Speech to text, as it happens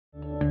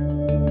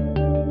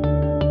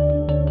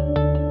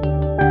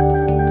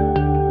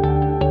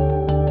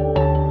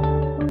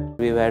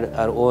we've had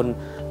our own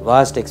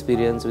vast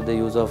experience with the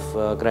use of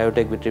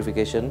Cryotech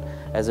Vitrification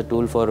as a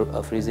tool for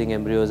freezing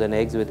embryos and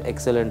eggs with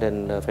excellent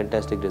and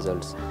fantastic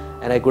results.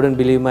 And I couldn't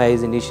believe my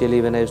eyes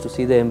initially when I used to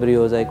see the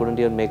embryos. I couldn't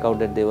even make out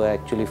that they were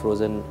actually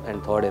frozen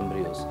and thawed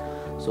embryos.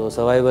 So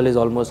survival is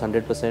almost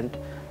 100%.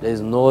 There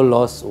is no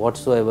loss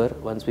whatsoever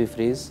once we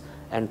freeze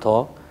and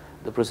thaw.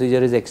 The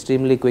procedure is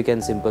extremely quick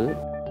and simple.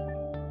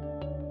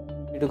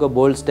 We took a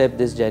bold step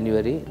this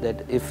January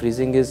that if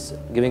freezing is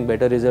giving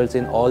better results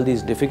in all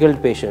these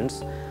difficult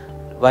patients,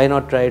 why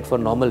not try it for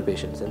normal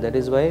patients? And that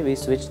is why we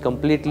switched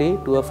completely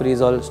to a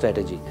freeze-all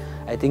strategy.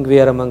 I think we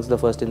are amongst the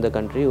first in the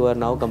country who are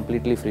now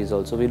completely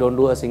freeze-all. So we don't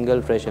do a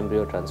single fresh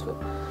embryo transfer.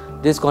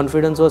 This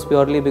confidence was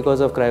purely because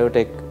of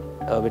Cryotech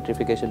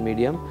vitrification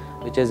medium,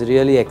 which has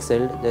really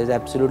excelled. There is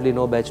absolutely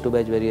no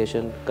batch-to-batch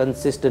variation,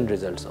 consistent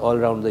results all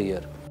around the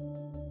year.